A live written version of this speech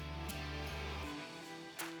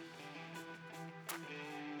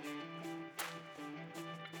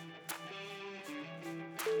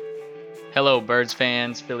Hello, Birds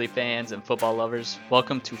fans, Philly fans, and football lovers.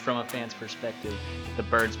 Welcome to From a Fan's Perspective, the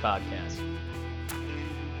Birds Podcast.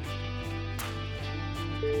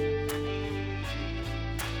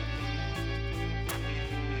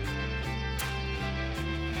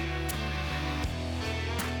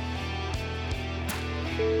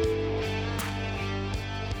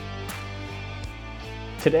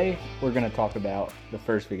 Today, we're going to talk about the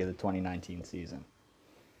first week of the 2019 season.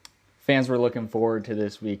 Fans were looking forward to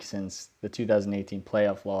this week since the 2018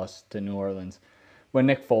 playoff loss to New Orleans when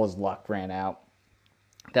Nick Foles' luck ran out.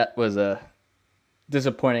 That was a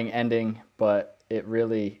disappointing ending, but it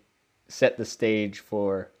really set the stage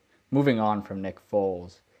for moving on from Nick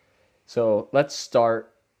Foles. So let's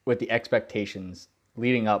start with the expectations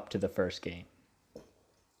leading up to the first game.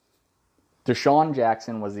 DeSean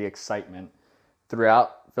Jackson was the excitement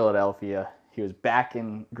throughout Philadelphia. He was back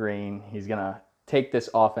in green. He's going to take this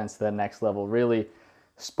offense to the next level, really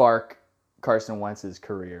spark Carson Wentz's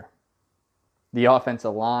career. The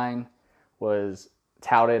offensive line was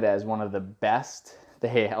touted as one of the best.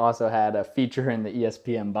 They also had a feature in the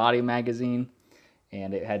ESPN Body magazine,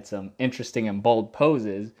 and it had some interesting and bold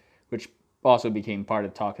poses, which also became part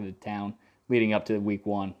of Talk of the Town leading up to week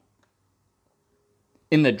one.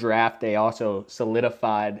 In the draft, they also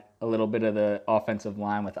solidified a little bit of the offensive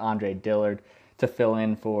line with Andre Dillard to fill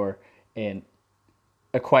in for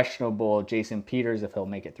a questionable Jason Peters if he'll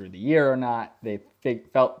make it through the year or not. They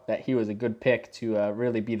felt that he was a good pick to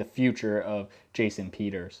really be the future of Jason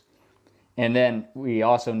Peters. And then we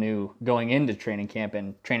also knew going into training camp,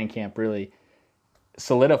 and training camp really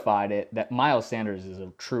solidified it, that Miles Sanders is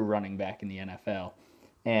a true running back in the NFL.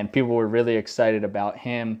 And people were really excited about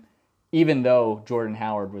him, even though Jordan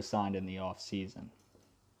Howard was signed in the offseason.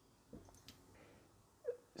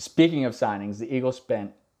 Speaking of signings, the Eagles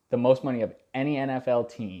spent the most money of any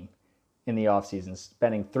NFL team in the offseason,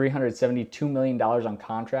 spending $372 million on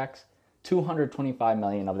contracts. $225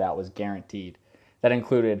 million of that was guaranteed. That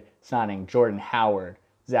included signing Jordan Howard,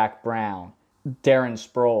 Zach Brown, Darren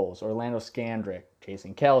Sproles, Orlando Scandrick,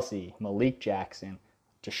 Jason Kelce, Malik Jackson,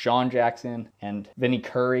 DeSean Jackson, and Vinny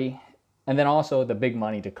Curry, and then also the big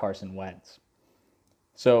money to Carson Wentz.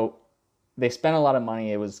 So they spent a lot of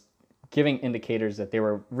money. It was giving indicators that they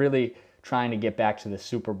were really trying to get back to the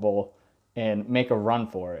Super Bowl and make a run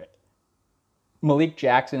for it. Malik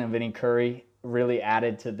Jackson and Vinny Curry really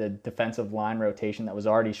added to the defensive line rotation that was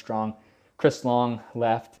already strong. Chris Long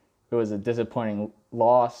left. It was a disappointing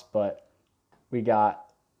loss, but we got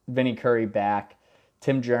Vinny Curry back.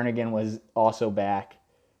 Tim Jernigan was also back.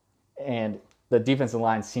 And the defensive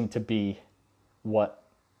line seemed to be what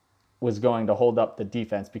was going to hold up the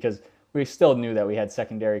defense, because we still knew that we had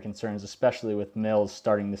secondary concerns, especially with Mills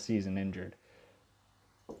starting the season injured.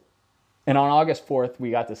 And on August 4th,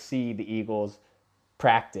 we got to see the Eagles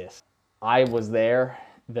practice. I was there.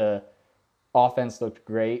 The offense looked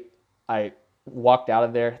great. I walked out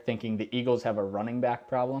of there thinking the Eagles have a running back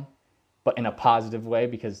problem, but in a positive way,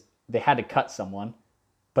 because they had to cut someone,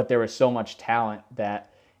 but there was so much talent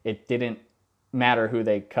that it didn't matter who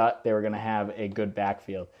they cut. They were going to have a good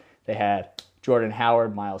backfield. They had Jordan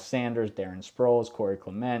Howard, Miles Sanders, Darren Sproles, Corey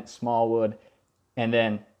Clement, Smallwood, and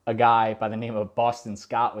then a guy by the name of Boston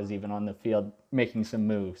Scott was even on the field making some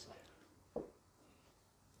moves.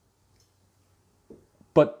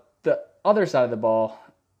 But the other side of the ball,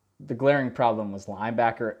 the glaring problem was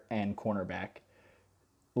linebacker and cornerback.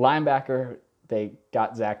 Linebacker, they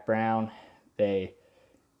got Zach Brown. They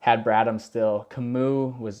had Bradham still.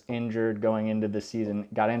 Camus was injured going into the season,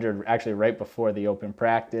 got injured actually right before the open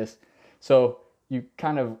practice. So you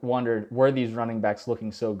kind of wondered, were these running backs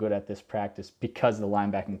looking so good at this practice because the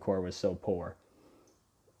linebacking core was so poor?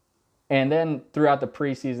 And then throughout the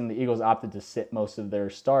preseason, the Eagles opted to sit most of their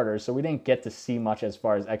starters, so we didn't get to see much as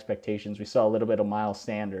far as expectations. We saw a little bit of Miles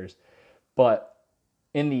Sanders, but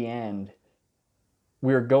in the end,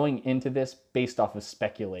 we were going into this based off of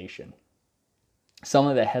speculation. Some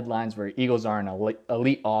of the headlines were Eagles are an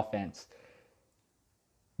elite offense.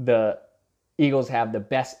 The Eagles have the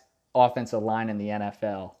best offensive line in the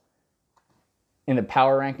NFL. In the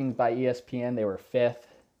power rankings by ESPN, they were 5th.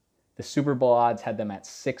 The Super Bowl odds had them at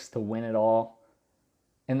 6th to win it all.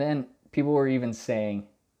 And then people were even saying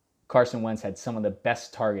Carson Wentz had some of the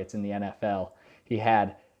best targets in the NFL. He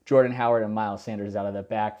had Jordan Howard and Miles Sanders out of the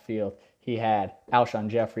backfield. He had Alshon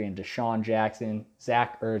Jeffrey and DeSean Jackson,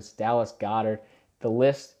 Zach Ertz, Dallas Goedert. The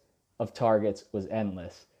list of targets was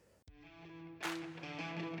endless.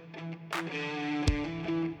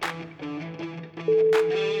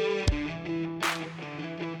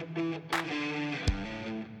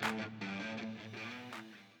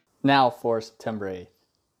 Now for September 8th.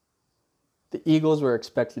 The The Eagles were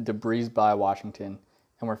expected to breeze by Washington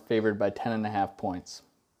and were favored by 10.5 points.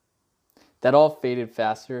 That all faded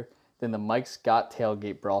faster than the Mike Scott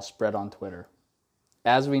tailgate brawl spread on Twitter.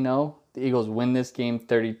 As we know, the Eagles win this game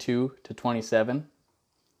 32-27.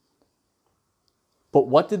 But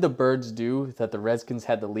what did the Birds do that the Redskins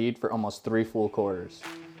had the lead for almost 3 full quarters?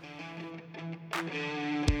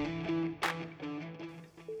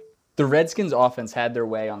 The Redskins offense had their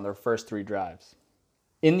way on their first 3 drives.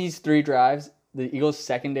 In these 3 drives, the Eagles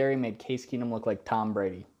secondary made Case Keenum look like Tom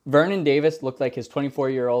Brady. Vernon Davis looked like his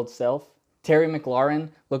 24-year-old self. Terry McLaurin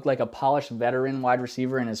looked like a polished veteran wide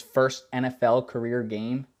receiver in his first NFL career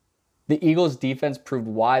game. The Eagles' defense proved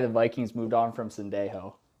why the Vikings moved on from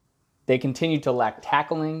Sendejo. They continued to lack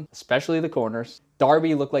tackling, especially the corners.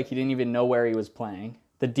 Darby looked like he didn't even know where he was playing.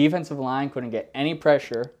 The defensive line couldn't get any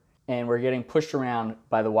pressure and were getting pushed around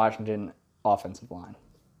by the Washington offensive line.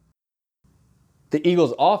 The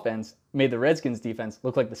Eagles' offense made the Redskins' defense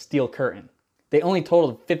look like the Steel Curtain. They only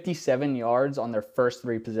totaled 57 yards on their first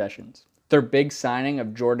 3 possessions. Their big signing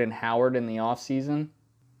of Jordan Howard in the offseason,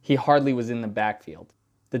 he hardly was in the backfield.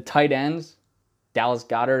 The tight ends, Dallas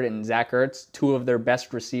Goedert and Zach Ertz, 2 of their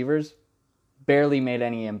best receivers, barely made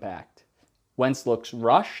any impact. Wentz looks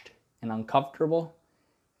rushed and uncomfortable,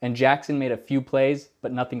 and Jackson made a few plays,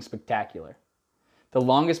 but nothing spectacular. The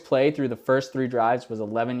longest play through the first 3 drives was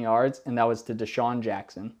 11 yards, and that was to Deshaun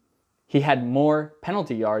Jackson. He had more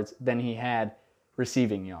penalty yards than he had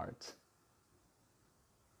receiving yards.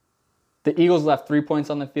 The Eagles left 3 points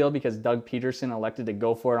on the field because Doug Peterson elected to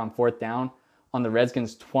go for it on 4th down on the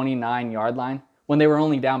Redskins' 29-yard line when they were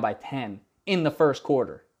only down by 10 in the first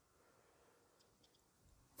quarter.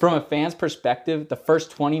 From a fan's perspective, the first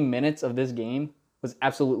 20 minutes of this game was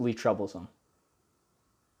absolutely troublesome.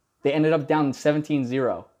 They ended up down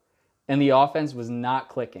 17-0, and the offense was not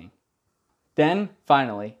clicking. Then,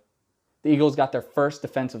 finally, the Eagles got their first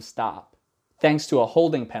defensive stop. Thanks to a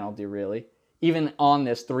holding penalty, really. Even on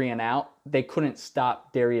this 3-and-out, they couldn't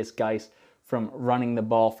stop Darius Geis from running the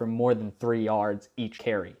ball for more than 3 yards each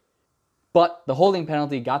carry. But the holding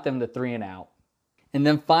penalty got them to 3-and-out. And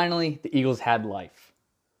then finally, the Eagles had life.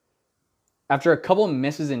 After a couple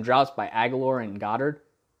misses and drops by Aguilar and Goddard,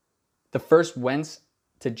 the first Wentz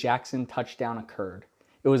to Jackson touchdown occurred.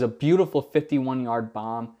 It was a beautiful 51-yard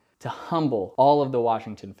bomb to humble all of the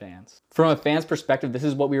Washington fans. From a fan's perspective, this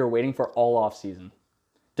is what we were waiting for all offseason.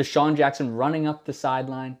 Deshaun Jackson running up the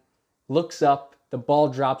sideline, looks up, the ball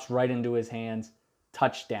drops right into his hands,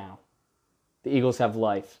 touchdown. The Eagles have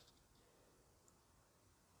life.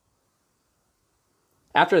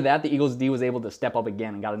 After that, the Eagles' D was able to step up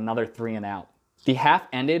again and got another 3-and-out. The half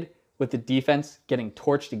ended with the defense getting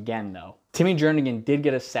torched again, though. Timmy Jernigan did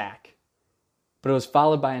get a sack, but it was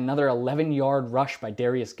followed by another 11-yard rush by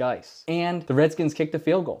Darius Geis. And the Redskins kicked a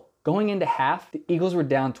field goal. Going into half, the Eagles were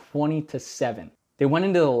down 20-7. They went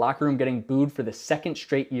into the locker room getting booed for the 2nd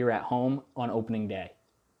straight year at home on opening day.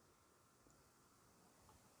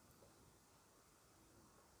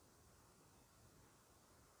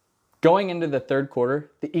 Going into the 3rd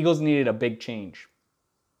quarter, the Eagles needed a big change.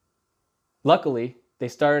 Luckily, they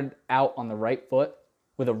started out on the right foot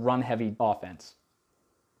with a run-heavy offense.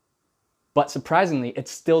 But surprisingly, it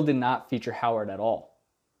still did not feature Howard at all.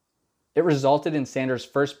 It resulted in Sanders'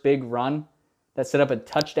 first big run that set up a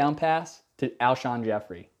touchdown pass to Alshon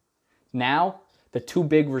Jeffrey. Now, the 2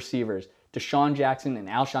 big receivers, Deshaun Jackson and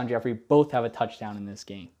Alshon Jeffrey, both have a touchdown in this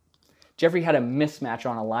game. Jeffrey had a mismatch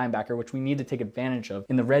on a linebacker, which we need to take advantage of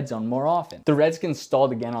in the red zone more often. The Redskins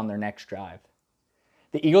stalled again on their next drive.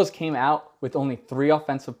 The Eagles came out with only 3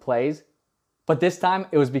 offensive plays, but this time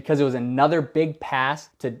it was because it was another big pass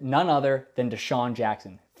to none other than Deshaun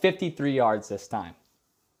Jackson. 53 yards this time.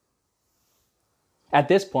 At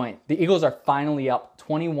this point, the Eagles are finally up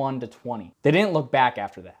 21-20. They didn't look back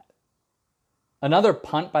after that. Another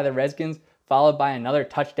punt by the Redskins, followed by another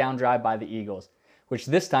touchdown drive by the Eagles, which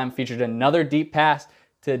this time featured another deep pass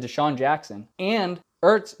to Deshaun Jackson. And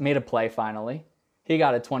Ertz made a play finally. He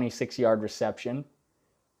got a 26-yard reception.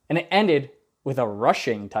 And it ended with a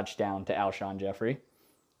rushing touchdown to Alshon Jeffrey.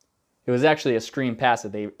 It was actually a screen pass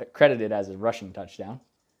that they credited as a rushing touchdown.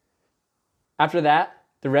 After that,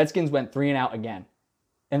 the Redskins went 3-and-out again.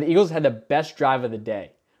 And the Eagles had the best drive of the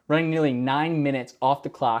day, running nearly 9 minutes off the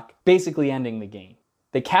clock, basically ending the game.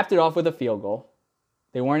 They capped it off with a field goal.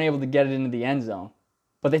 They weren't able to get it into the end zone,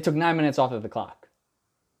 but they took 9 minutes off of the clock.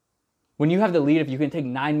 When you have the lead, if you can take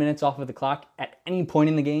 9 minutes off of the clock at any point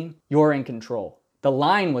in the game, you're in control. The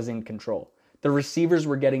line was in control. The receivers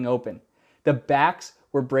were getting open. The backs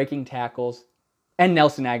were breaking tackles, and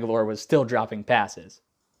Nelson Aguilar was still dropping passes.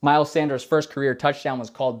 Miles Sanders' first career touchdown was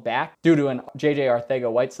called back due to an J.J.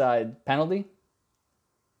 Arcega-Whiteside penalty.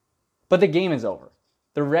 But the game is over.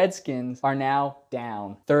 The Redskins are now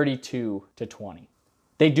down 32-20.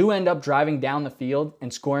 They do end up driving down the field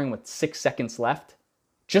and scoring with 6 seconds left,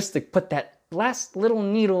 just to put that last little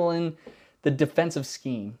needle in the defensive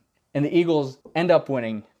scheme. And the Eagles end up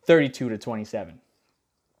winning 32-27.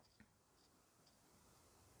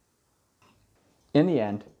 In the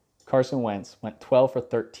end, Carson Wentz went 12 for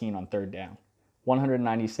 13 on third down,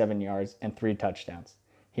 197 yards and 3 touchdowns.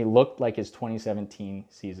 He looked like his 2017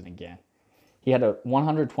 season again. He had a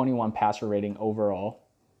 121 passer rating overall.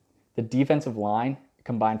 The defensive line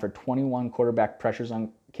combined for 21 quarterback pressures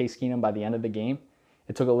on Case Keenum by the end of the game.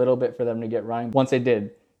 It took a little bit for them to get running. Once they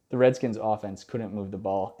did, the Redskins offense couldn't move the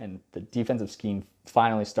ball, and the defensive scheme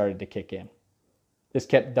finally started to kick in. This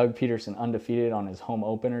kept Doug Peterson undefeated on his home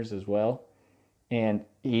openers as well. And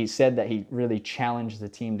he said that he really challenged the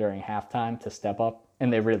team during halftime to step up,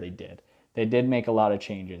 and they really did. They did make a lot of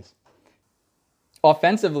changes.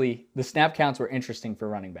 Offensively, the snap counts were interesting for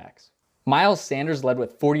running backs. Miles Sanders led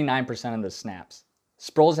with 49% of the snaps.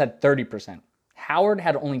 Sproles had 30%. Howard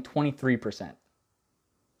had only 23%.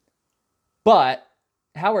 But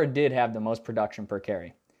Howard did have the most production per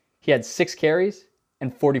carry. He had 6 carries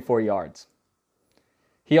and 44 yards.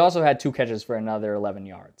 He also had 2 catches for another 11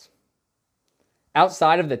 yards.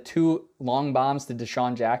 Outside of the 2 long bombs to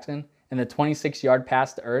Deshaun Jackson and the 26-yard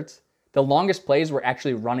pass to Ertz, the longest plays were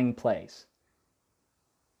actually running plays.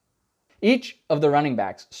 Each of the running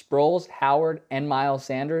backs, Sproles, Howard, and Miles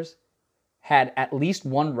Sanders, had at least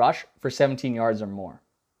 1 rush for 17 yards or more.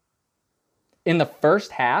 In the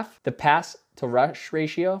first half, the pass-to-rush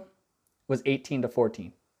ratio was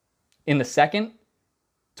 18-14. In the second,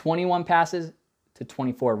 21 passes to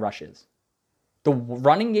 24 rushes. The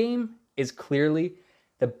running game is clearly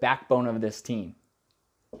the backbone of this team.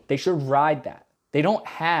 They should ride that. They don't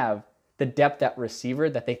have the depth at receiver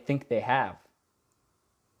that they think they have.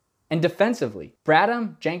 And defensively,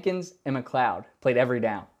 Bradham, Jenkins, and McLeod played every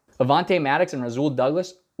down. Avonte Maddox and Rasul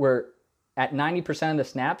Douglas were at 90% of the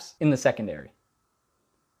snaps in the secondary.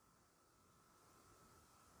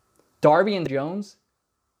 Darby and Jones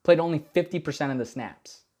played only 50% of the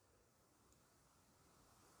snaps.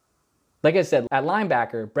 Like I said, at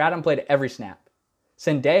linebacker, Bradham played every snap.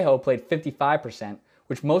 Sendejo played 55%,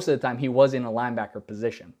 which most of the time he was in a linebacker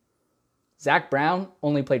position. Zach Brown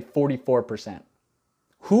only played 44%.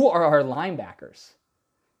 Who are our linebackers?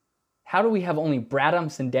 How do we have only Bradham,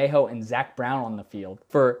 Sendejo, and Zach Brown on the field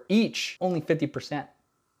for each only 50%?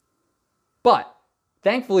 But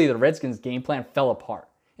thankfully, the Redskins' game plan fell apart.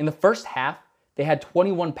 In the first half, they had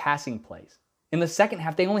 21 passing plays. In the second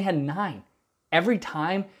half, they only had 9. Every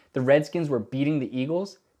time the Redskins were beating the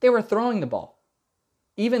Eagles, they were throwing the ball.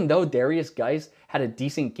 Even though Darius Geis had a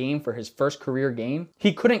decent game for his first career game,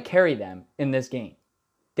 he couldn't carry them in this game.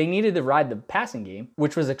 They needed to ride the passing game,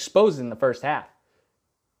 which was exposed in the first half.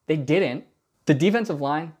 They didn't. The defensive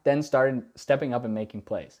line then started stepping up and making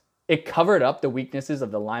plays. It covered up the weaknesses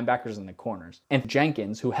of the linebackers and the corners. And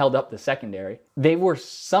Jenkins, who held up the secondary, they were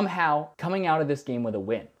somehow coming out of this game with a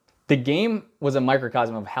win. The game was a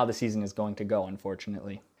microcosm of how the season is going to go,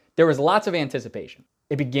 unfortunately. There was lots of anticipation.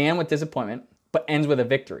 It began with disappointment, but ends with a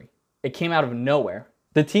victory. It came out of nowhere.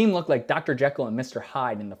 The team looked like Dr. Jekyll and Mr.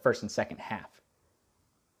 Hyde in the first and second half.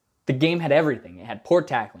 The game had everything. It had poor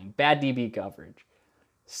tackling, bad DB coverage,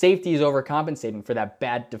 safeties overcompensating for that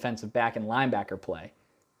bad defensive back and linebacker play.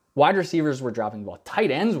 Wide receivers were dropping the ball.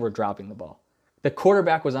 Tight ends were dropping the ball. The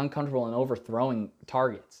quarterback was uncomfortable in overthrowing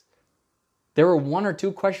targets. There were 1 or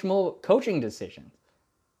 2 questionable coaching decisions.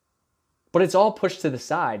 But it's all pushed to the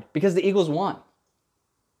side because the Eagles won.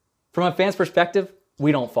 From a fan's perspective,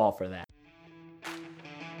 we don't fall for that.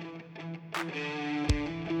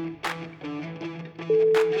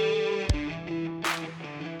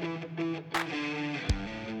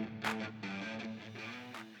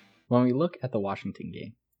 When we look at the Washington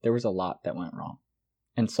game, there was a lot that went wrong,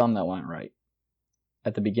 and some that went right.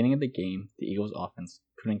 At the beginning of the game, the Eagles' offense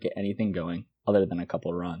couldn't get anything going other than a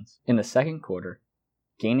couple runs. In the second quarter,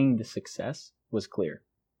 gaining the success was clear.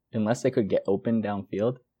 Unless they could get open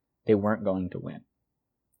downfield, they weren't going to win.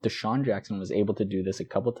 Deshaun Jackson was able to do this a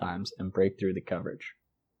couple times and break through the coverage.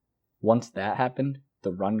 Once that happened,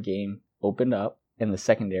 the run game opened up and the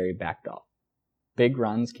secondary backed off. Big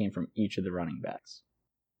runs came from each of the running backs.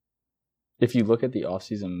 If you look at the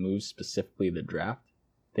offseason moves, specifically the draft,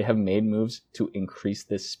 they have made moves to increase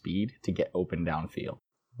this speed to get open downfield.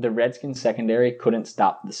 The Redskins secondary couldn't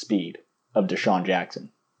stop the speed of Deshaun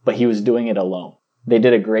Jackson, but he was doing it alone. They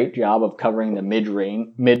did a great job of covering the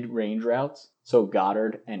mid-range routes, so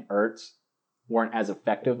Goddard and Ertz weren't as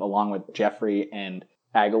effective along with Jeffrey and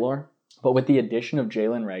Aguilar. But with the addition of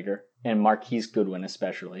Jalen Reagor and Marquise Goodwin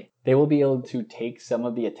especially, they will be able to take some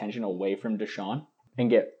of the attention away from Deshaun and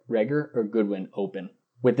get Reagor or Goodwin open.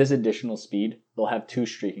 With this additional speed, they'll have 2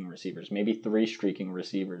 streaking receivers, maybe 3 streaking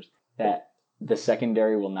receivers that the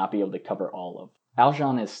secondary will not be able to cover all of.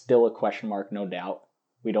 Alshon is still a question mark, no doubt.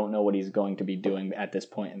 We don't know what he's going to be doing at this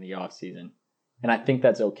point in the offseason. And I think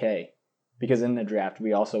that's okay, because in the draft,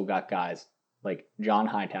 we also got guys like John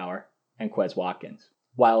Hightower and Quez Watkins.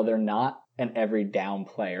 While they're not an every down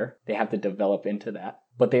player, they have to develop into that,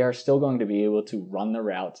 but they are still going to be able to run the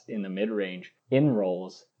routes in the mid-range in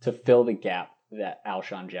roles to fill the gap that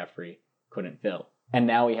Alshon Jeffrey couldn't fill. And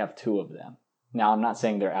now we have 2 of them. Now, I'm not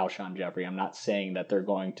saying they're Alshon Jeffrey. I'm not saying that they're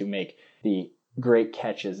going to make the great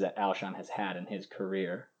catches that Alshon has had in his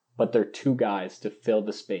career, but they're 2 guys to fill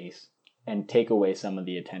the space and take away some of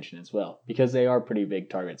the attention as well, because they are pretty big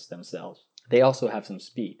targets themselves. They also have some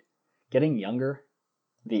speed. Getting younger,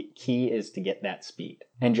 the key is to get that speed.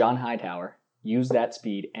 And John Hightower used that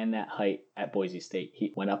speed and that height at Boise State.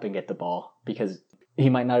 He went up and get the ball because he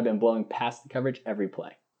might not have been blowing past the coverage every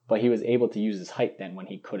play, but he was able to use his height then when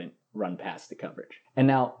he couldn't run past the coverage. And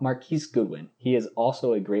now Marquise Goodwin, he is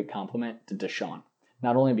also a great complement to Deshaun,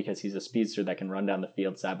 not only because he's a speedster that can run down the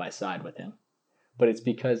field side by side with him, but it's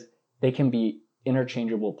because they can be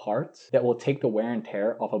interchangeable parts that will take the wear and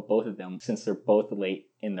tear off of both of them since they're both late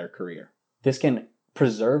in their career. This can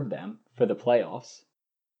preserve them for the playoffs.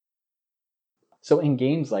 So in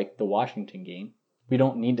games like the Washington game, we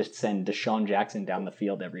don't need to send Deshaun Jackson down the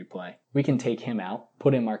field every play. We can take him out,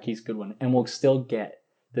 put in Marquise Goodwin, and we'll still get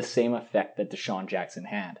the same effect that Deshaun Jackson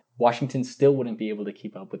had. Washington still wouldn't be able to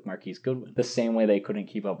keep up with Marquise Goodwin, the same way they couldn't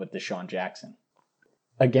keep up with Deshaun Jackson.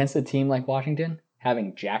 Against a team like Washington,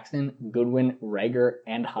 having Jackson, Goodwin, Reagor,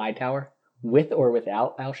 and Hightower, with or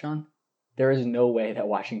without Alshon, there is no way that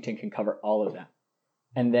Washington can cover all of them.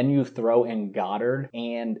 And then you throw in Goddard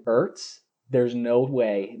and Ertz, there's no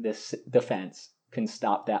way this defense can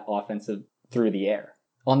stop that offensive through the air.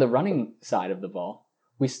 On the running side of the ball,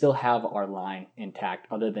 we still have our line intact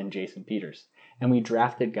other than Jason Peters. And we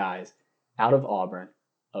drafted guys out of Auburn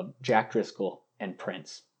of Jack Driscoll and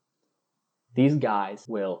Prince. These guys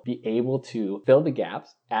will be able to fill the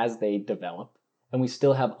gaps as they develop, and we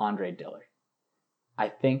still have Andre Dillard. I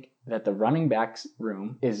think that the running backs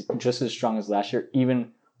room is just as strong as last year,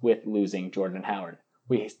 even with losing Jordan Howard.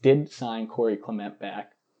 We did sign Corey Clement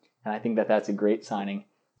back, and I think that that's a great signing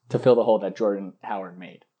to fill the hole that Jordan Howard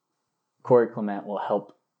made. Corey Clement will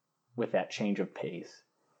help with that change of pace.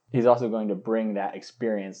 He's also going to bring that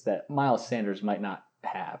experience that Miles Sanders might not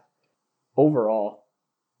have. Overall,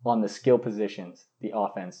 on the skill positions, the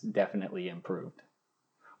offense definitely improved.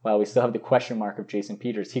 While we still have the question mark of Jason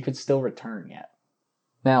Peters, he could still return yet.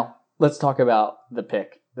 Now, let's talk about the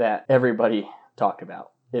pick that everybody talked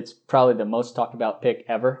about. It's probably the most talked about pick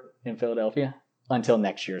ever in Philadelphia until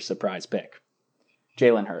next year's surprise pick.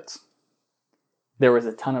 Jalen Hurts. There was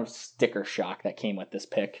a ton of sticker shock that came with this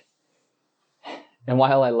pick. And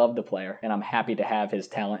while I love the player and I'm happy to have his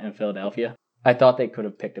talent in Philadelphia, I thought they could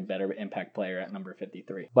have picked a better impact player at number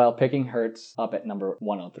 53, while picking Hurts up at number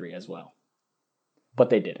 103 as well.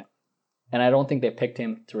 But they didn't. And I don't think they picked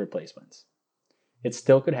him to replace Wentz. It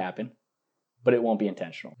still could happen, but it won't be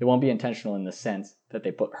intentional. It won't be intentional in the sense that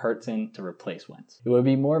they put Hurts in to replace Wentz. It would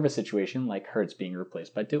be more of a situation like Hurts being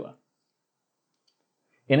replaced by Tua.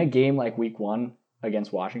 In a game like Week 1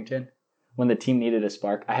 against Washington, when the team needed a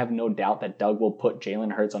spark, I have no doubt that Doug will put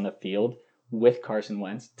Jalen Hurts on the field with Carson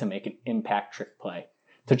Wentz to make an impact trick play,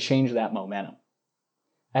 to change that momentum.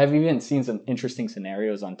 I have even seen some interesting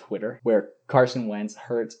scenarios on Twitter where Carson Wentz,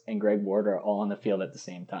 Hurts, and Greg Ward are all on the field at the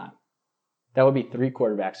same time. That would be 3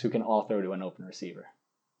 quarterbacks who can all throw to an open receiver.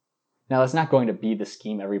 Now, that's not going to be the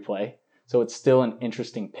scheme every play, so it's still an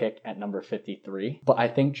interesting pick at number 53. But I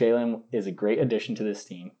think Jalen is a great addition to this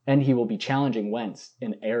team, and he will be challenging Wentz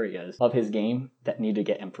in areas of his game that need to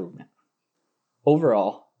get improvement.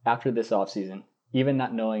 Overall, after this offseason, even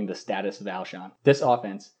not knowing the status of Alshon, this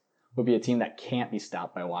offense would be a team that can't be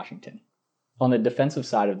stopped by Washington. On the defensive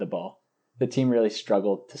side of the ball, the team really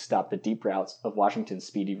struggled to stop the deep routes of Washington's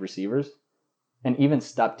speedy receivers, and even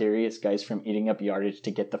stop Darius Geis from eating up yardage to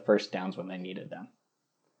get the first downs when they needed them.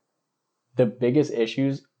 The biggest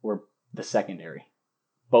issues were the secondary,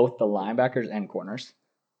 both the linebackers and corners.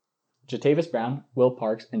 Jatavis Brown, Will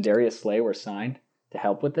Parks, and Darius Slay were signed to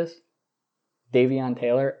help with this. Davion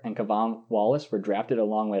Taylor and Kavon Wallace were drafted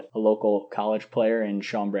along with a local college player in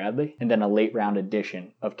Sean Bradley, and then a late-round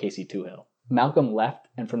addition of Casey Toohill. Malcolm left,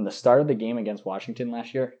 and from the start of the game against Washington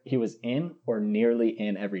last year, he was in or nearly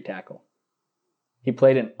in every tackle. He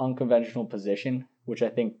played an unconventional position, which I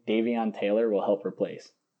think Davion Taylor will help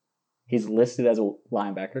replace. He's listed as a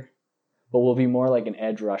linebacker, but will be more like an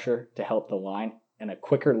edge rusher to help the line and a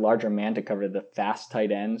quicker, larger man to cover the fast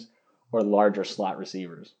tight ends or larger slot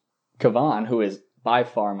receivers. Kavon, who is by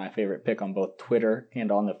far my favorite pick on both Twitter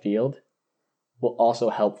and on the field, will also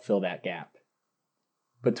help fill that gap.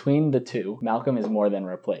 Between the two, Malcolm is more than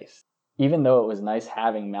replaced. Even though it was nice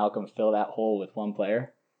having Malcolm fill that hole with one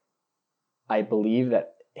player, I believe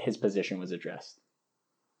that his position was addressed.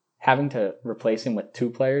 Having to replace him with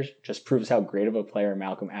two players just proves how great of a player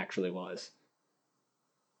Malcolm actually was.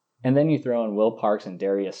 And then you throw in Will Parks and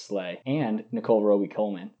Darius Slay and Nicole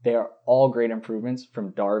Roby-Coleman. They are all great improvements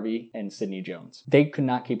from Darby and Sidney Jones. They could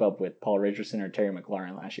not keep up with Paul Richardson or Terry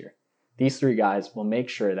McLaurin last year. These three guys will make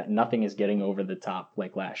sure that nothing is getting over the top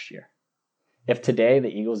like last year. If today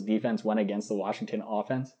the Eagles defense went against the Washington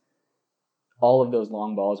offense, all of those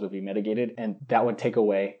long balls would be mitigated, and that would take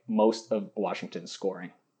away most of Washington's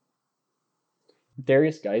scoring.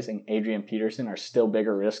 Darius Geis and Adrian Peterson are still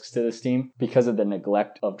bigger risks to this team because of the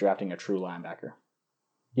neglect of drafting a true linebacker.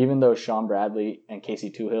 Even though Sean Bradley and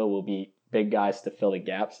Casey Toohill will be big guys to fill the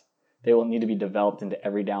gaps, they will need to be developed into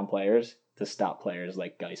every down players to stop players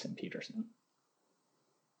like Geis and Peterson.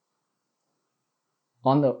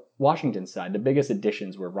 On the Washington side, the biggest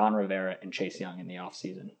additions were Ron Rivera and Chase Young in the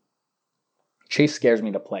offseason. Chase scares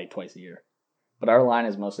me to play twice a year, but our line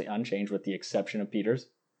is mostly unchanged with the exception of Peters,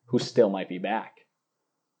 who still might be back.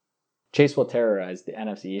 Chase will terrorize the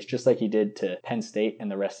NFC East just like he did to Penn State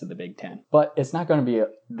and the rest of the Big Ten. But it's not going to be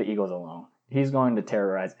the Eagles alone. He's going to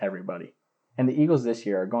terrorize everybody. And the Eagles this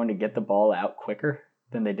year are going to get the ball out quicker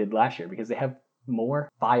than they did last year because they have more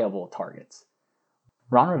viable targets.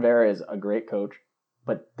 Ron Rivera is a great coach,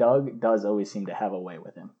 but Doug does always seem to have a way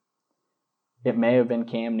with him. It may have been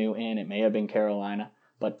Cam Newton, it may have been Carolina,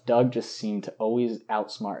 but Doug just seemed to always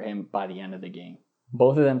outsmart him by the end of the game.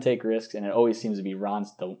 Both of them take risks, and it always seems to be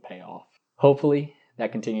Ron's don't pay off. Hopefully,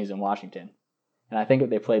 that continues in Washington. And I think if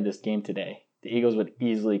they played this game today, the Eagles would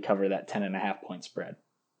easily cover that 10.5 point spread.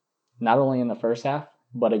 Not only in the first half,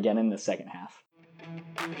 but again in the second half.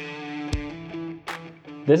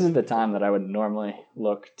 This is the time that I would normally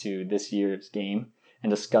look to this year's game and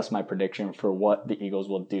discuss my prediction for what the Eagles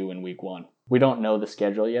will do in week 1. We don't know the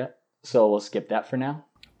schedule yet, so we'll skip that for now.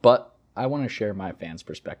 But I want to share my fans'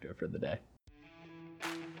 perspective for the day.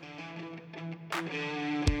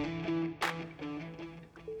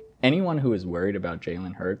 Anyone who is worried about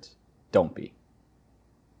Jalen Hurts, don't be.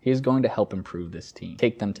 He is going to help improve this team,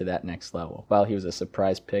 take them to that next level. While he was a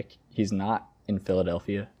surprise pick, he's not in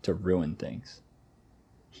Philadelphia to ruin things.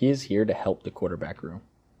 He is here to help the quarterback room.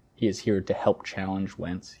 He is here to help challenge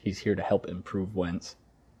Wentz. He's here to help improve Wentz.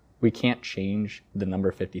 We can't change the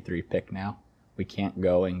number 53 pick now. We can't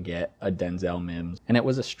go and get a Denzel Mims. And it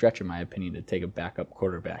was a stretch, in my opinion, to take a backup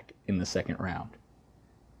quarterback in the second round.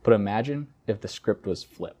 But imagine if the script was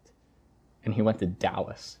flipped and he went to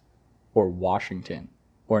Dallas or Washington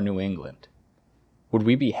or New England. Would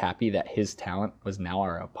we be happy that his talent was now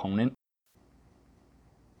our opponent?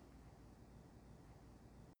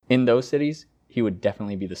 In those cities, he would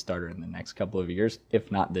definitely be the starter in the next couple of years,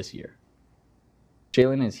 if not this year.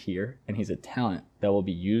 Jalen is here, and he's a talent that will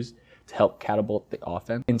be used to help catapult the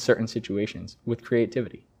offense in certain situations with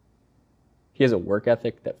creativity. He has a work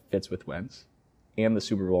ethic that fits with Wentz and the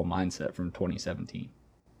Super Bowl mindset from 2017.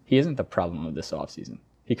 He isn't the problem of this offseason.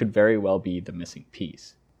 He could very well be the missing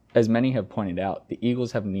piece. As many have pointed out, the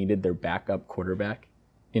Eagles have needed their backup quarterback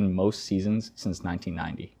in most seasons since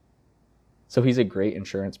 1990. So he's a great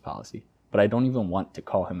insurance policy, but I don't even want to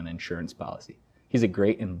call him an insurance policy. He's a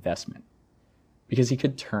great investment because he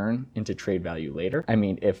could turn into trade value later. I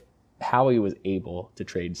mean, if Howie was able to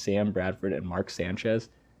trade Sam Bradford and Mark Sanchez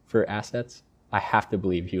for assets, I have to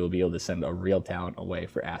believe he will be able to send a real talent away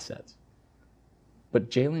for assets. But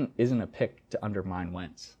Jalen isn't a pick to undermine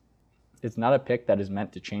Wentz. It's not a pick that is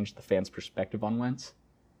meant to change the fans' perspective on Wentz.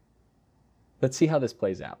 Let's see how this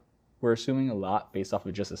plays out. We're assuming a lot based off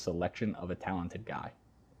of just a selection of a talented guy.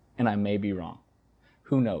 And I may be wrong.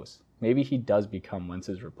 Who knows? Maybe he does become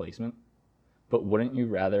Wentz's replacement. But wouldn't you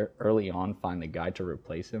rather early on find the guy to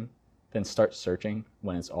replace him than start searching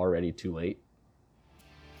when it's already too late?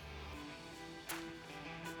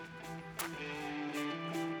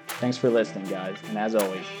 Thanks for listening, guys. And as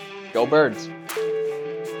always, go Birds!